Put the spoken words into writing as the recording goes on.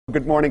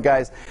Good morning,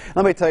 guys.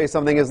 Let me tell you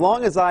something. As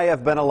long as I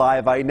have been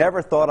alive, I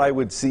never thought I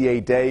would see a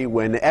day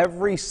when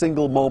every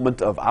single moment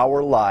of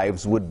our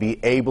lives would be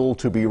able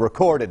to be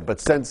recorded.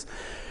 But since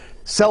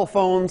cell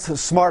phones,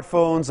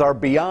 smartphones are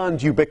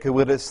beyond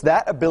ubiquitous,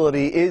 that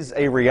ability is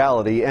a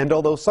reality. And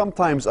although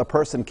sometimes a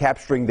person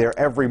capturing their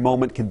every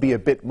moment can be a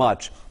bit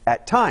much,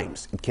 at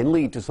times it can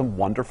lead to some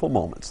wonderful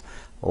moments.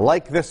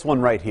 Like this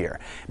one right here.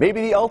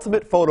 Maybe the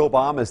ultimate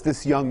photobomb, as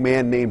this young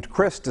man named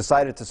Chris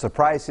decided to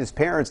surprise his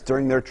parents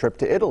during their trip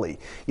to Italy.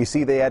 You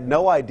see, they had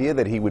no idea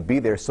that he would be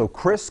there, so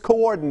Chris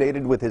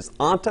coordinated with his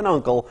aunt and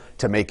uncle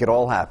to make it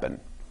all happen.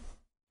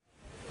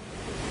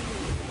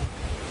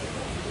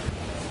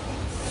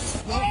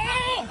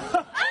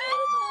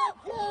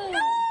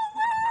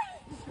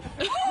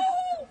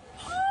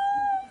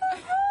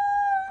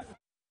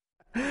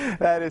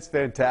 That is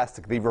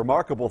fantastic. The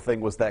remarkable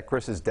thing was that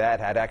Chris's dad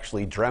had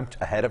actually dreamt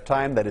ahead of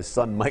time that his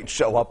son might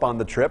show up on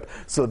the trip,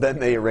 so then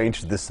they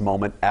arranged this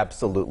moment.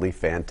 Absolutely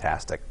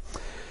fantastic.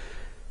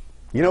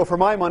 You know, for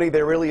my money,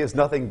 there really is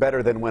nothing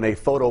better than when a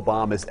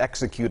photobomb is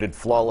executed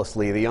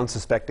flawlessly. The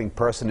unsuspecting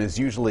person is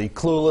usually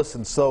clueless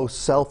and so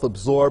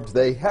self-absorbed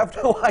they have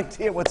no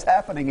idea what's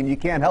happening, and you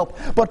can't help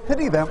but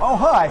pity them. Oh,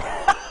 hi.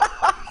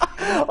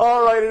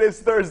 All right, it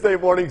is Thursday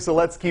morning, so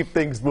let's keep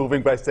things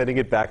moving by sending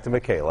it back to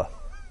Michaela.